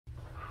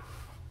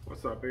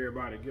What's up,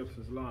 everybody?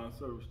 Gibson's Lawn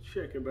Service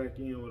checking back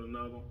in with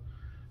another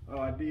one.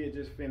 I did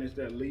just finish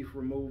that leaf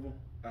removal.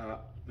 I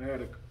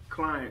had a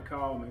client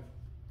call me.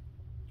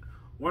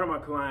 One of my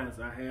clients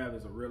I have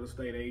is a real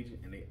estate agent,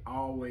 and they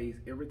always,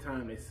 every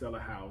time they sell a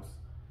house,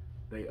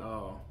 they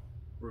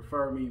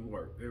refer me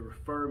work. They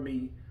refer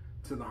me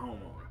to the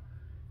homeowner.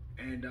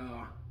 And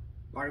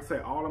like I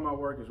said, all of my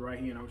work is right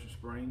here in Ocean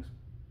Springs.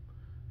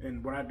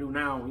 And what I do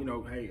now, you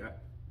know, hey,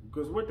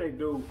 because what they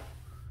do,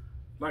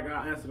 like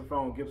I answer the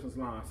phone, Gibson's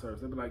Lawn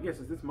Service. They'll be like, yes,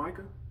 is this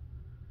Micah?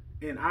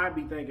 And I'd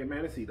be thinking,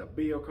 man, it's either a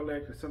bill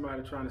collector,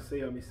 somebody trying to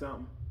sell me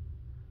something.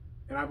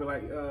 And I'd be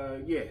like,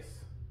 yes.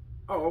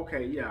 Oh,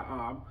 okay, yeah,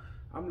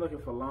 I'm looking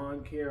for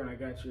lawn care, and I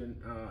got your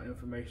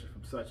information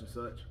from such and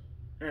such.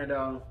 And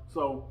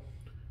so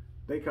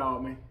they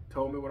called me,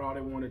 told me what all they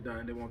wanted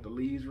done. They want the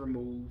leaves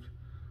removed.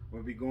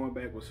 We'll be going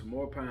back with some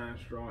more pine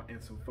straw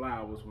and some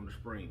flowers when the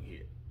spring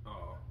hit.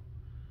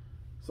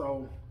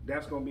 So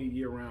that's going to be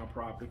year-round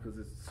property because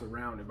it's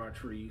surrounded by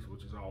trees,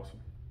 which is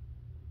awesome.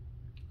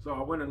 So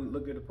I went and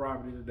looked at the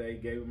property today,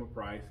 gave them a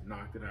price,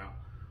 knocked it out.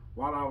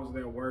 While I was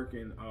there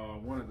working,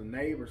 one of the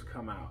neighbors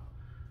come out.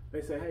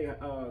 They said, hey,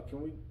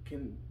 do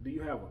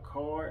you have a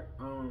card?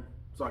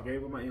 So I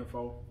gave them my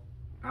info.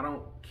 I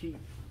don't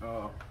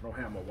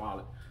have my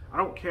wallet. I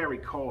don't carry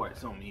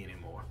cards on me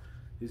anymore.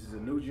 This is a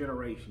new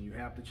generation. You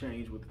have to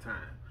change with the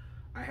time.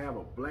 I have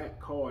a black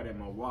card in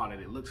my wallet.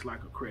 It looks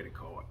like a credit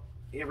card.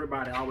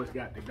 Everybody always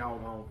got the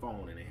doggone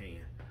phone in their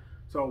hand.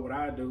 So what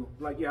I do,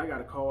 like, yeah, I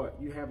got a card.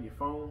 You have your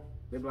phone?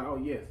 They be like, oh,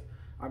 yes.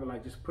 I be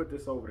like, just put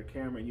this over the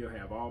camera and you'll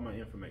have all my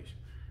information.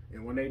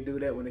 And when they do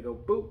that, when they go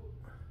boop,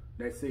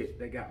 that's it.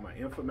 They got my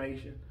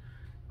information.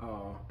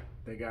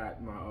 They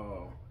got my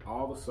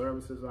all the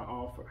services I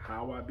offer,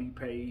 how I be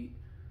paid.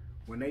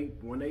 When they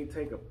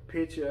take a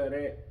picture of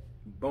that,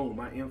 boom,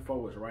 my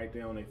info is right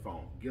there on their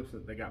phone.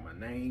 Gibson, they got my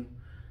name,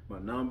 my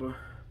number,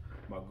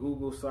 my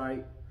Google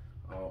site,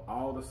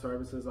 all the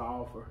services I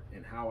offer,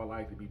 and how I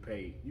like to be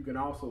paid. You can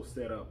also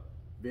set up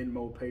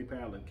Venmo,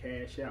 PayPal, and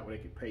Cash App where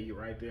they can pay you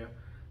right there,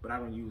 but I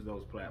don't use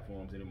those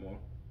platforms anymore.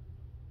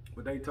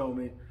 But they told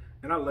me,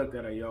 and I looked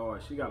at her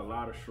yard, she got a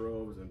lot of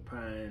shrubs and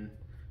pine.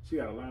 She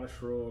got a lot of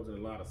shrubs and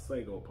a lot of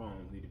sago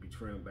palms need to be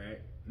trimmed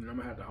back, and I'm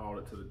gonna have to haul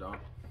it to the dump.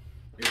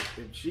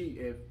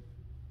 If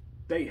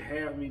they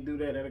have me do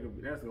that,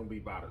 that's gonna be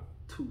about a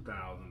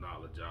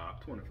 $2,000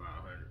 job,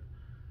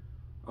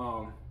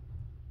 $2,500.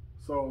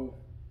 So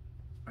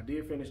I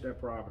did finish that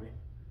property,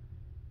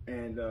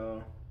 and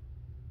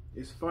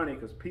it's funny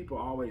because people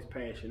always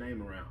pass your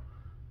name around.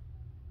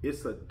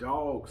 It's a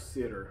dog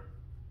sitter.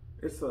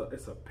 It's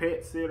a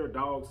pet sitter,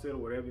 dog sitter,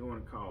 whatever you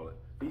want to call it.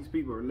 These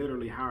people are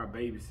literally hire a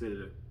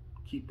babysitter to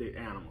keep their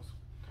animals.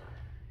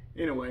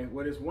 Anyway,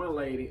 well, this one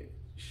lady,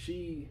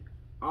 she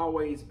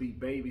always be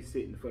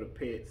babysitting for the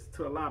pets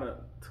to a lot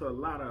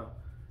of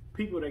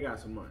people that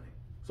got some money.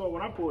 So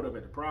when I pulled up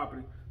at the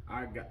property,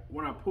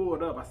 when I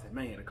pulled up, I said,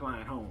 man, the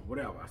client home,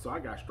 whatever. So I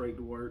got straight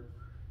to work,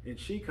 and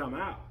she come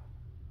out,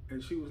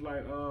 and she was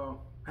like,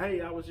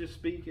 hey, I was just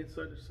speaking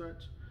such and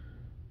such.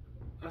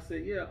 I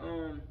said, yeah,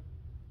 I'm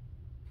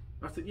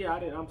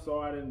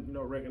sorry, I didn't,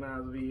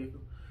 recognize the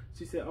vehicle.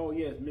 She said, oh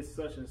yes, Miss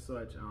such and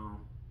such.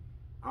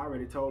 I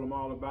already told them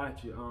all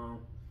about you.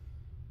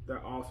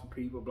 They're awesome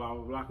people, blah,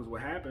 blah, blah. Because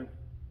what happened,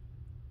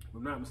 if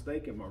I'm not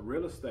mistaken, my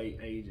real estate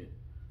agent,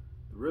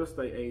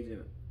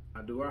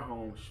 I do her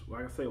home.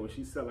 Like I said, when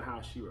she sell a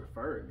house, she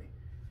referred me.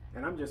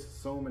 And I'm just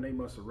assuming they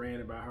must have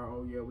ran about her.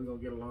 Oh, yeah, we're going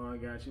to get a lawn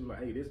guy. She was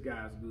like, hey, this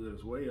guy's good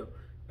as well.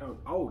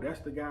 Oh, that's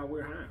the guy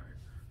we're hiring.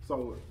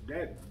 So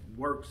that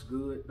works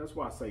good. That's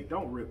why I say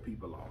don't rip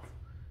people off.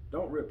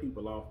 Don't rip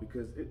people off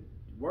because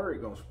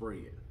word going to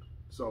spread.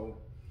 So,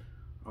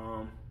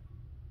 and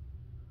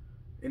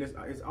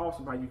it's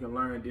awesome how you can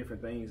learn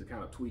different things to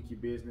kind of tweak your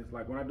business.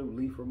 Like when I do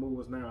leaf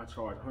removals now, I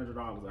charge $100 an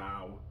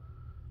hour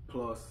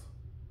plus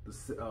the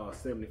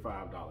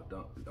 $75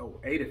 dump. Oh,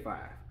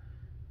 $85.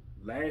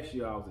 Last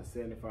year I was at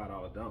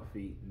 $75 dump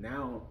fee.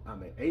 Now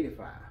I'm at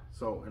 $85.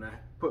 So, and I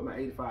put my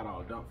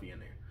 $85 dump fee in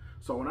there.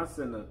 So when I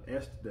send the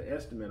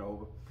estimate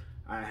over,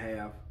 I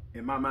have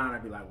in my mind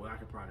I'd be like, well, I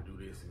could probably do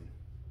this in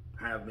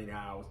however many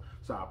hours.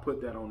 So I put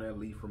that on that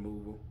leaf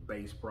removal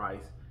base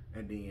price,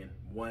 and then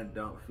one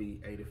dump fee,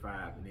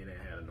 $85, and then they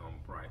had a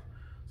normal price.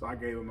 So I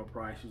gave her my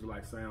price. She was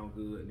like, sound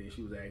good. And then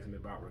she was asking me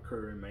about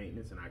recurring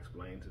maintenance, and I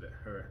explained to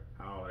her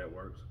how all that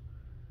works.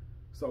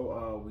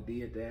 So we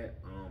did that.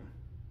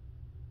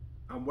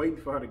 I'm waiting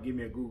for her to give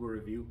me a Google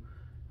review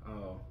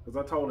because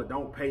I told her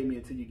don't pay me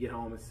until you get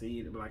home and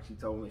see it. But like she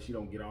told me, she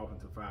don't get off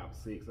until 5 or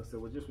 6. I said,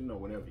 well, just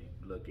whenever you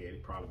look at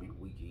it, probably be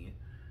weekend.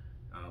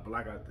 But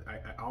like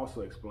I also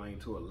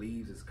explained to her,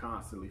 leaves is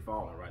constantly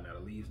falling right now.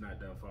 The leaves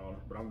not done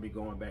falling, but I'm gonna be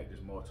going back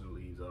just mulching the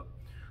leaves up.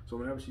 So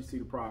whenever she see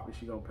the property,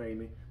 she gonna pay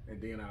me. And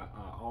then I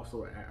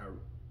also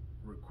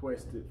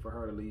requested for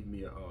her to leave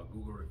me a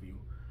Google review.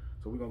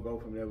 So we're gonna go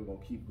from there. We're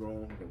gonna keep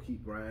growing. We're gonna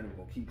keep grinding. We're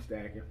gonna keep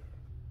stacking.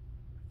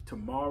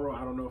 Tomorrow,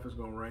 I don't know if it's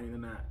gonna rain or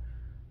not,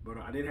 but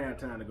I did have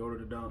time to go to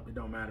the dump. It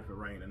don't matter if it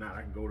rains or not.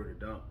 I can go to the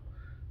dump.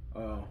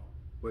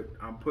 But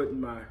I'm putting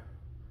my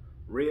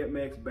Red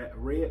Max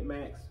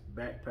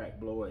backpack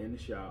blower in the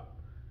shop.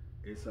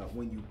 It's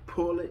when you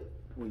pull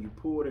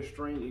the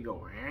string, it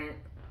go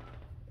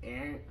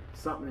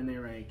something in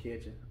there ain't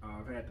catching.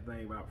 I've had the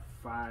thing about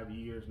 5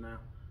 years now.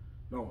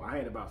 No, I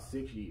had about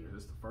 6 years.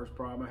 It's the first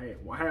problem I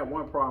had. Well, I had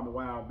one problem a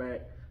while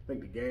back. I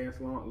think the gas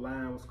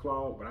line was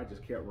clogged, but I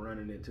just kept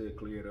running it until it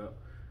cleared up.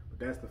 But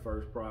that's the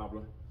first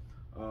problem.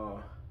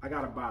 I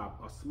gotta buy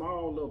a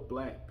small little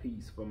black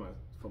piece for my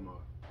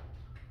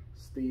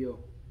steel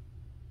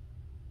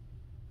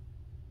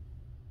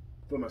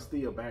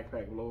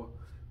backpack blower.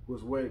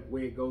 Was where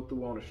it go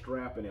through on the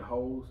strap and it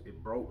holds.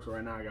 It broke, so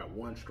right now I got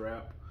one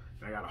strap.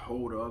 And I gotta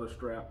hold the other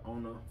strap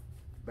on the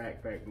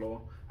backpack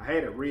blower. I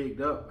had it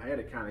rigged up. I had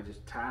it kind of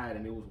just tied,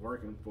 and it was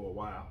working for a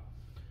while.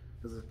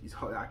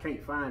 I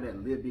can't find that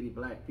little bitty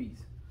black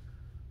piece.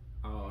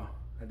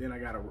 And then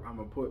I'm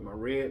gonna put my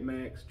Red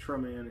Max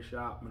trimmer in the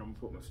shop, and I'm gonna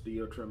put my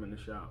steel trimmer in the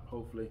shop.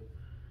 Hopefully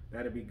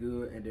that'll be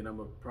good. And then I'm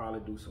gonna probably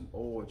do some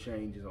oil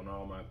changes on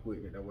all my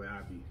equipment. That way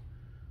I'll be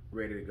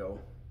ready to go.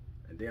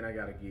 And then I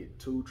gotta get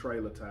 2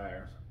 trailer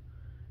tires.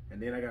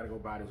 And then I gotta go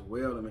buy this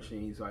welding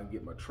machine so I can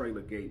get my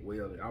trailer gate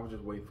welded. I was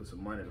just waiting for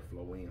some money to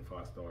flow in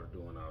before I started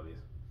doing all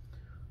this.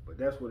 But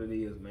that's what it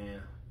is,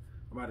 man.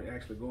 I'm about to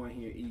actually go in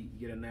here, eat,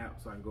 get a nap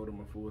so I can go to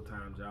my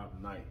full-time job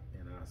tonight.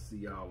 And I'll see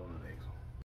y'all on the next one.